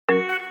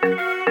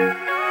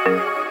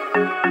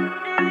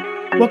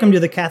Welcome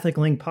to the Catholic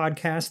Link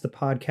Podcast, the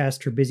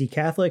podcast for busy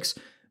Catholics.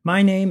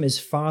 My name is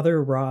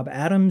Father Rob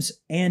Adams,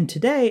 and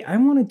today I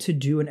wanted to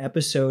do an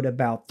episode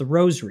about the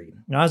Rosary.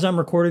 Now, as I'm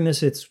recording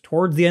this, it's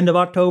towards the end of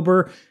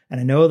October,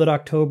 and I know that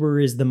October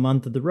is the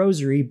month of the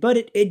Rosary, but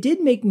it did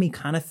make me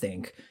kind of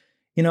think.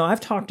 You know, I've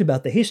talked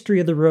about the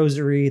history of the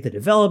Rosary, the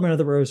development of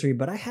the Rosary,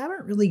 but I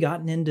haven't really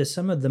gotten into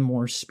some of the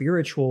more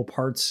spiritual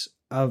parts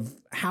of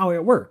how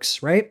it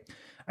works, right?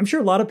 I'm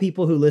sure a lot of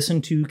people who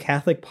listen to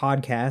Catholic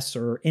podcasts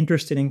or are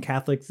interested in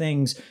Catholic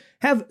things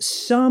have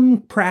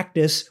some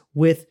practice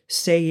with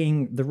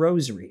saying the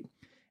Rosary.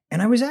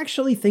 And I was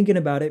actually thinking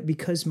about it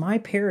because my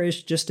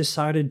parish just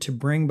decided to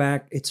bring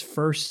back its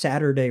first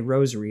Saturday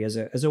Rosary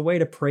as a way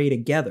to pray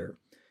together.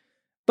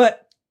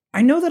 But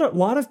I know that a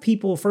lot of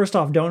people, first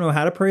off, don't know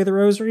how to pray the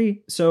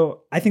Rosary.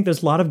 So I think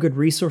there's a lot of good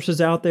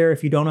resources out there.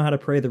 If you don't know how to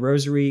pray the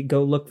Rosary,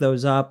 go look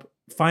those up,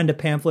 find a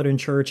pamphlet in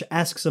church,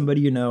 ask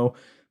somebody you know.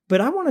 But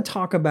I want to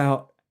talk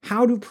about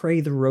how to pray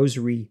the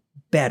Rosary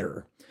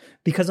better,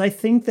 because I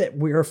think that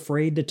we're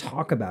afraid to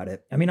talk about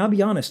it. I mean, I'll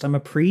be honest, I'm a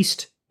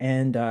priest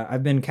and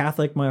I've been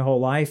Catholic my whole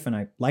life, and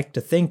I like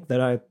to think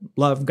that I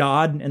love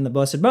God and the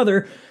Blessed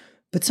Mother,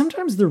 but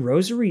sometimes the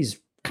Rosary is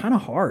kind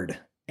of hard.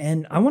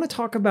 And I want to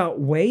talk about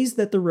ways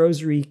that the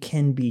Rosary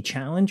can be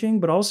challenging,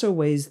 but also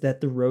ways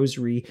that the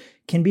Rosary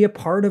can be a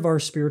part of our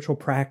spiritual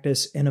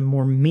practice in a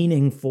more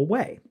meaningful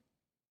way.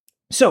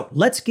 So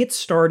let's get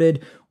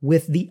started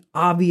with the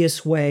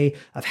obvious way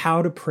of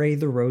how to pray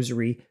the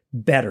Rosary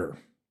better,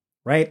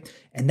 right?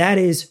 And that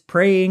is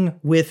praying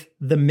with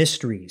the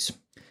mysteries.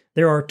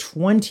 There are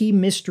 20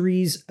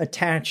 mysteries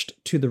attached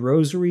to the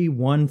Rosary,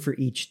 one for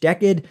each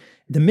decade.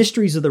 The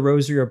mysteries of the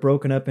Rosary are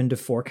broken up into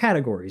 4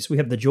 categories. We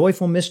have the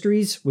joyful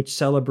mysteries, which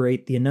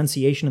celebrate the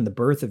Annunciation and the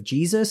birth of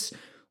Jesus.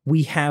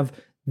 We have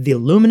the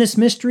luminous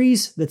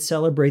mysteries that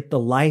celebrate the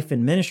life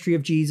and ministry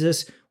of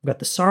Jesus. We've got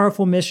the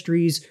sorrowful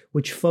mysteries,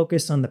 which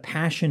focus on the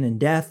passion and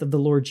death of the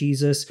Lord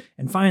Jesus.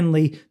 And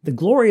finally, the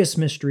glorious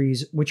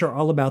mysteries, which are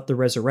all about the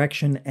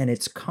resurrection and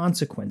its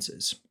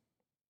consequences.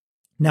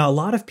 Now, a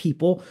lot of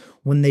people,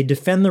 when they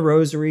defend the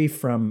Rosary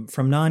from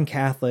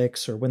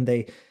non-Catholics, or when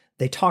they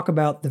talk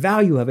about the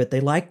value of it, they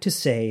like to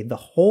say the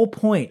whole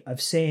point of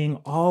saying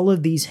all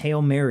of these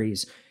Hail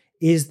Marys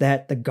is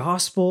that the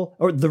gospel,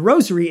 or the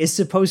Rosary, is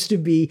supposed to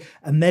be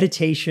a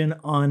meditation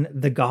on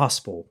the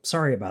gospel.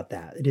 Sorry about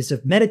that. It is a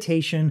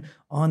meditation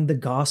on the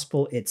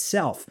gospel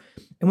itself.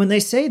 And when they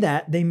say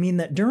that, they mean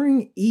that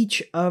during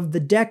each of the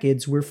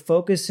decades, we're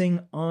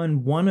focusing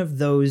on one of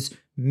those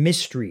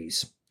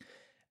mysteries.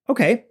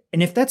 Okay,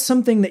 and if that's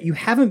something that you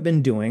haven't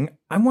been doing,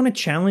 I want to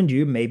challenge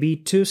you maybe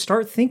to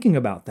start thinking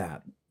about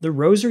that. The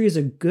Rosary is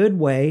a good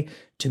way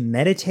to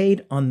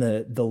meditate on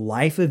the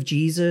life of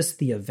Jesus,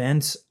 the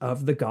events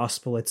of the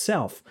gospel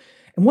itself.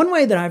 And one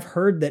way that I've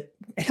heard that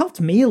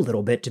helped me a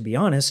little bit, to be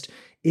honest,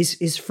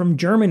 is from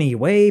Germany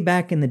way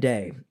back in the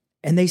day.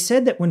 And they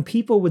said that when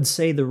people would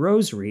say the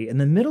Rosary, in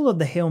the middle of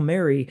the Hail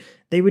Mary,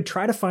 they would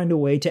try to find a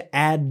way to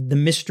add the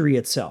mystery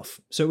itself.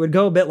 So it would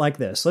go a bit like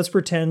this. Let's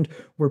pretend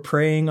we're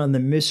praying on the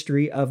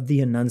mystery of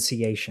the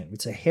Annunciation.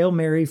 It's a Hail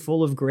Mary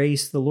full of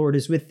grace, the Lord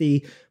is with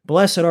thee.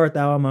 Blessed art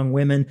thou among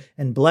women,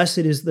 and blessed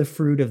is the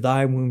fruit of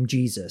thy womb,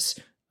 Jesus.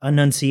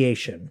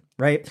 Annunciation,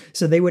 right?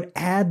 So they would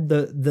add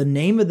the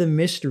name of the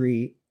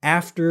mystery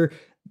after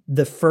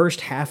the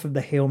first half of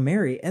the Hail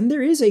Mary. And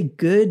there is a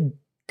good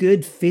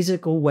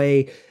physical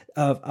way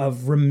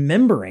of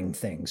remembering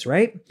things,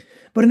 right?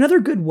 But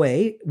another good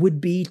way would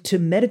be to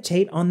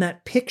meditate on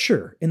that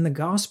picture in the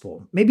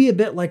gospel, maybe a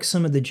bit like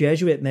some of the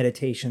Jesuit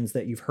meditations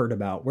that you've heard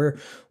about, where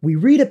we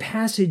read a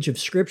passage of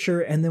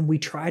scripture and then we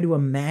try to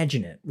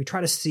imagine it. We try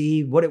to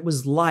see what it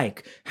was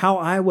like, how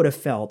I would have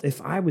felt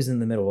if I was in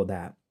the middle of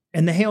that.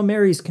 And the Hail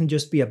Marys can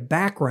just be a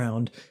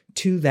background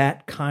to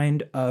that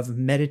kind of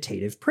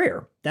meditative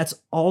prayer. That's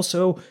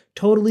also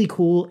totally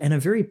cool and a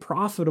very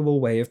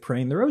profitable way of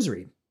praying the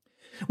Rosary.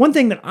 One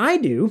thing that I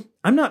do,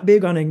 I'm not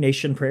big on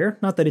Ignatian prayer,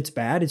 not that it's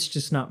bad, it's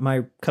just not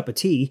my cup of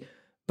tea,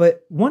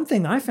 but one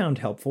thing I found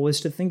helpful is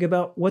to think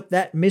about what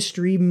that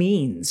mystery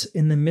means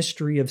in the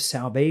mystery of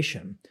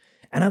salvation.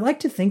 And I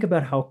like to think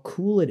about how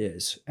cool it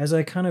is as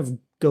I kind of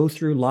go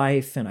through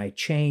life and I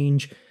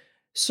change.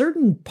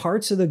 Certain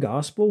parts of the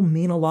gospel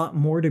mean a lot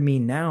more to me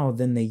now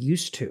than they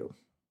used to.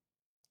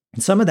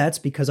 And some of that's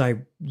because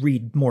I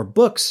read more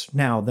books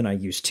now than I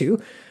used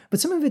to, but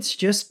some of it's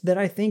just that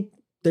I think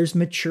there's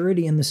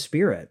maturity in the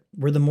spirit,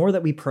 where the more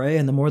that we pray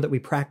and the more that we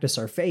practice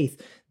our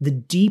faith, the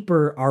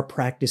deeper our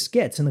practice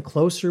gets and the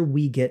closer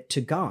we get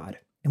to God.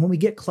 And when we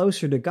get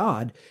closer to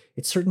God,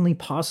 it's certainly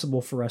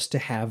possible for us to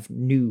have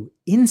new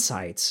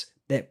insights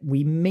that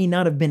we may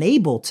not have been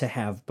able to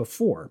have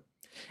before.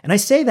 And I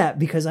say that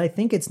because I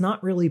think it's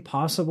not really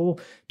possible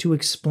to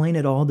explain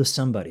it all to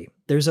somebody.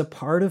 There's a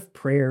part of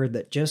prayer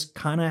that just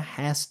kind of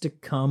has to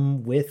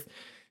come with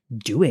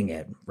doing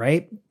it,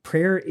 right?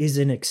 Prayer is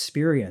an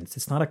experience.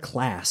 It's not a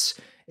class.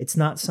 It's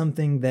not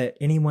something that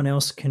anyone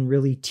else can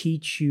really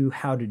teach you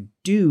how to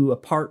do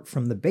apart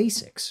from the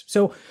basics.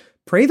 So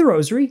pray the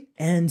Rosary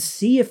and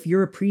see if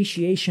your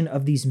appreciation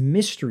of these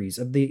mysteries,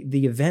 of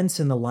the events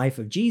in the life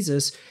of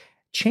Jesus,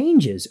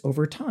 changes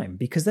over time,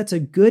 because that's a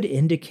good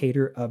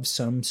indicator of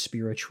some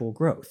spiritual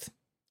growth.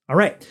 All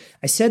right,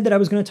 I said that I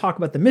was going to talk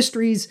about the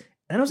mysteries,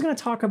 and I was going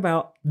to talk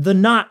about the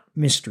not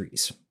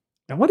mysteries.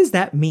 Now, what does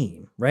that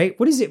mean, right?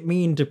 What does it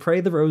mean to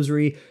pray the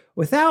Rosary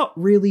without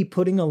really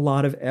putting a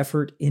lot of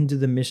effort into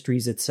the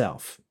mysteries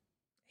itself?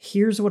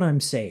 Here's what I'm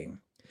saying.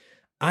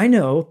 I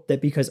know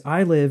that because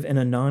I live in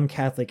a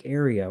non-Catholic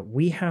area,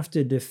 we have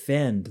to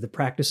defend the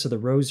practice of the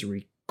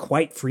Rosary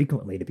quite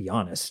frequently, to be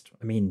honest.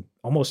 I mean,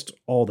 almost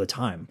all the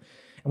time.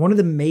 And one of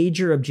the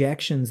major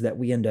objections that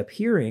we end up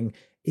hearing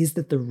is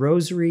that the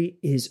Rosary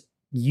is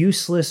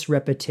useless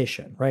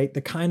repetition, right?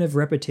 The kind of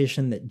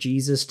repetition that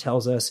Jesus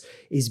tells us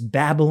is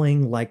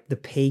babbling like the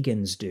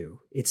pagans do.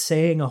 It's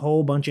saying a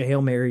whole bunch of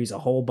Hail Marys a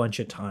whole bunch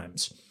of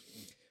times.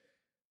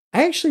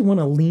 I actually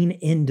want to lean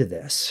into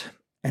this.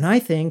 And I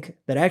think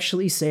that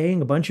actually saying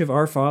a bunch of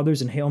Our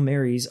Fathers and Hail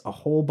Marys a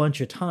whole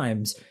bunch of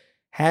times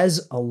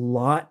has a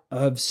lot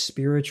of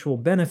spiritual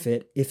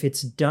benefit if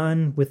it's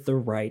done with the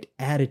right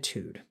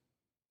attitude.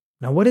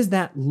 Now, what does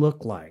that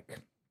look like?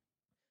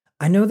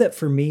 I know that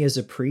for me as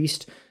a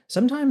priest,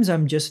 sometimes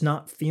I'm just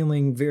not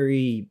feeling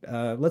very,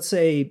 let's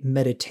say,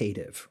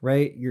 meditative,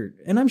 right?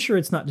 And I'm sure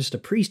it's not just a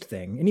priest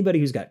thing. Anybody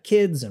who's got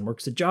kids and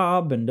works a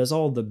job and does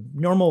all the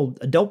normal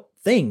adult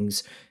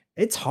things,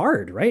 it's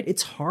hard, right?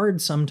 It's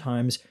hard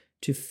sometimes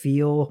to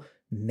feel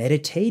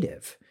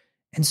meditative.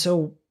 And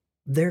so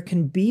there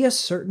can be a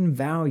certain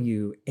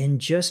value in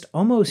just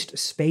almost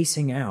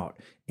spacing out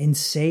and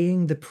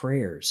saying the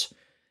prayers.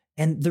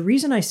 And the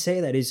reason I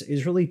say that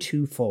is really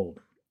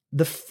twofold.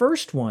 The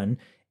first one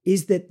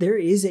is that there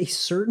is a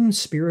certain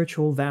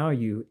spiritual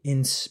value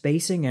in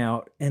spacing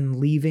out and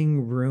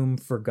leaving room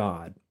for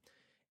God.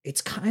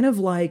 It's kind of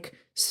like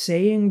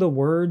saying the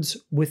words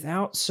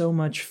without so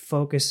much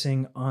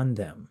focusing on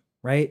them,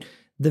 right?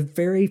 The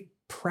very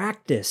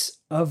practice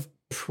of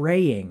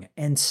praying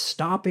and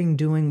stopping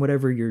doing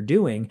whatever you're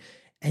doing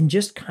and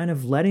just kind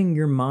of letting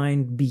your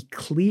mind be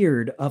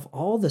cleared of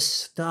all the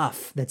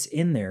stuff that's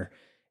in there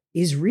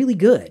is really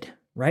good,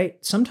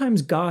 right?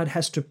 Sometimes God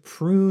has to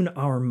prune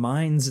our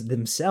minds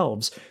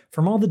themselves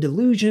from all the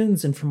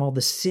delusions and from all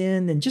the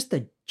sin and just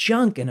the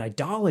junk and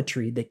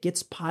idolatry that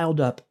gets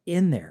piled up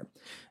in there.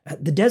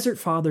 The Desert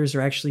Fathers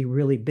are actually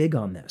really big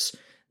on this.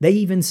 They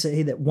even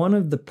say that one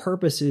of the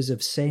purposes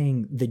of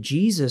saying the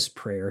Jesus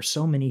prayer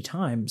so many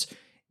times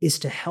is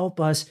to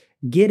help us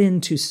get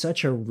into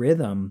such a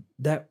rhythm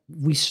that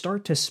we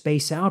start to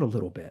space out a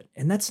little bit.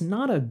 And that's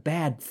not a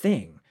bad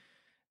thing,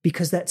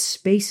 because that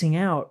spacing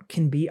out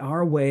can be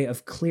our way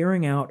of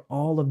clearing out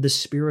all of the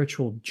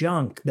spiritual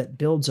junk that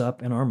builds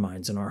up in our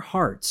minds and our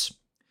hearts.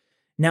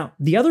 Now,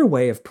 the other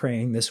way of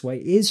praying this way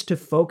is to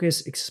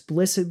focus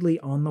explicitly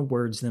on the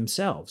words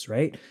themselves,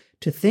 right?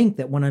 To think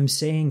that when I'm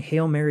saying,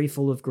 Hail Mary,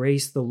 full of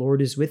grace, the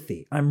Lord is with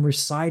thee, I'm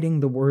reciting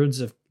the words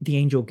of the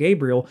angel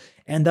Gabriel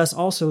and thus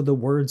also the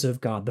words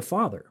of God the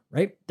Father,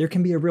 right? There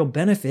can be a real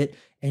benefit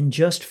in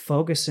just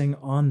focusing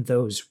on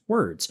those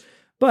words.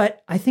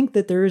 But I think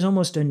that there is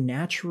almost a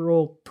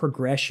natural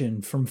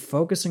progression from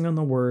focusing on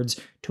the words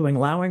to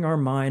allowing our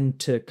mind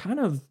to kind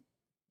of,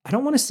 I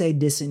don't want to say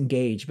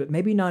disengage, but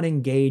maybe not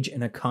engage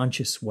in a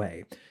conscious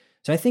way.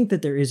 So I think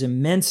that there is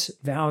immense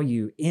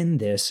value in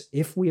this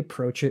if we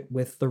approach it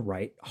with the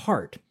right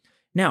heart.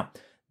 Now,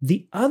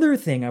 the other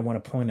thing I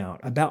want to point out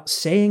about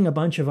saying a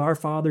bunch of Our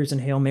Fathers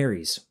and Hail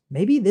Marys,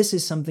 maybe this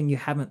is something you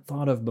haven't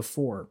thought of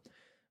before,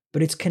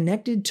 but it's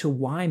connected to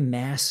why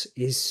Mass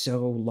is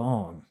so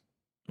long,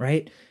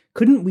 right?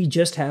 Couldn't we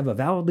just have a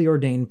validly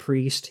ordained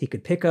priest? He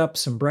could pick up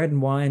some bread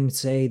and wine,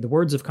 say the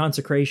words of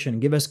consecration,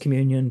 give us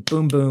communion,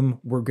 boom,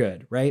 boom, we're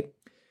good, right?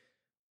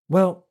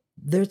 Well,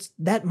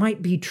 that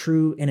might be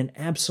true in an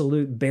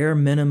absolute bare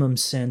minimum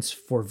sense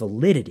for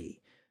validity,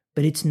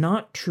 but it's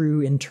not true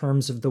in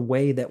terms of the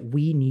way that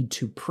we need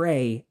to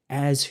pray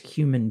as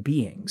human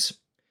beings.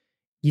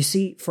 You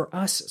see, for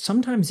us,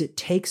 sometimes it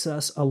takes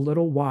us a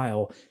little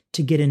while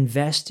to get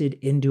invested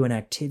into an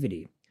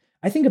activity.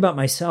 I think about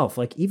myself,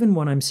 like even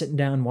when I'm sitting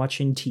down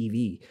watching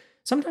TV,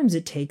 sometimes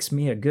it takes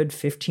me a good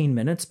 15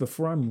 minutes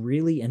before I'm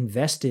really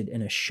invested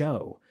in a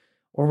show,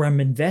 or I'm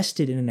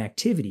invested in an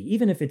activity,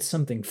 even if it's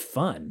something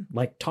fun,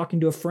 like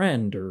talking to a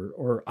friend,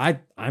 or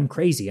I'm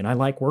crazy and I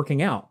like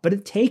working out, but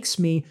it takes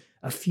me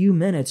a few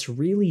minutes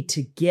really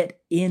to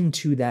get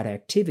into that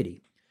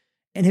activity.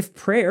 And if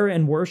prayer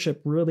and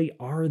worship really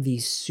are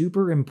these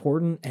super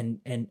important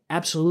and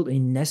absolutely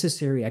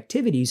necessary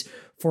activities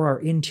for our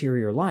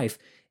interior life,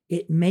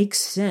 it makes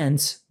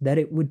sense that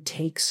it would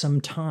take some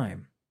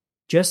time,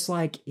 just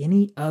like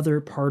any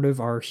other part of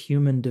our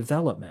human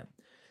development.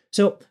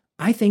 So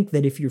I think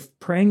that if you're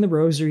praying the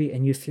Rosary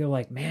and you feel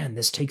like, man,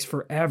 this takes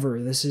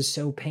forever, this is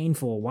so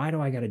painful, why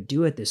do I got to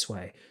do it this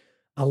way?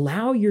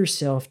 Allow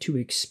yourself to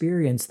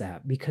experience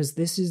that, because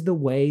this is the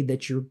way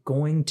that you're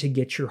going to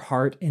get your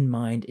heart and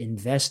mind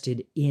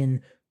invested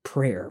in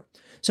prayer.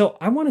 So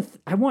I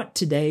want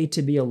today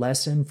to be a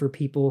lesson for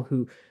people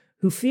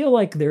who feel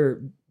like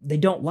they're they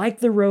don't like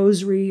the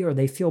rosary or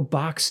they feel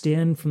boxed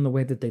in from the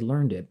way that they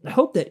learned it. I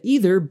hope that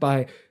either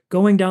by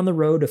going down the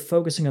road of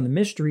focusing on the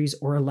mysteries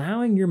or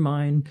allowing your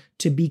mind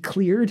to be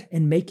cleared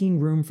and making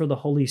room for the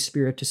Holy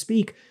Spirit to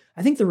speak,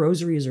 I think the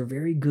rosary is a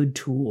very good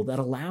tool that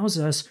allows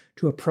us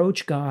to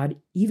approach God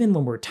even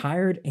when we're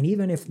tired and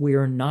even if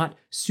we're not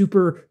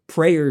super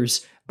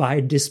prayers by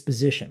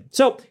disposition.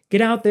 So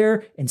get out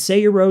there and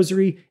say your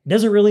rosary. It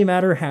doesn't really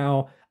matter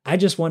how. I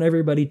just want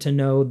everybody to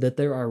know that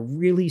there are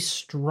really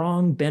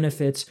strong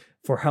benefits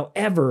for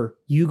however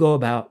you go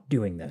about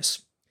doing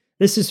this.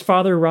 This is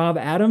Father Rob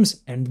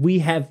Adams, and we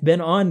have been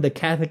on the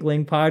Catholic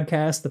Link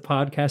podcast, the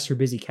podcast for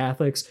busy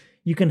Catholics.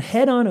 You can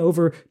head on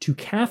over to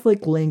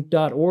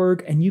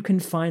catholiclink.org and you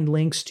can find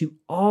links to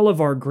all of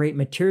our great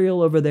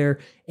material over there,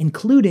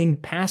 including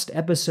past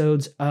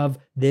episodes of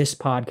this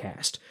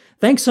podcast.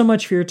 Thanks so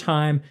much for your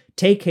time.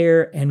 Take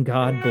care and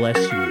God bless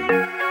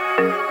you.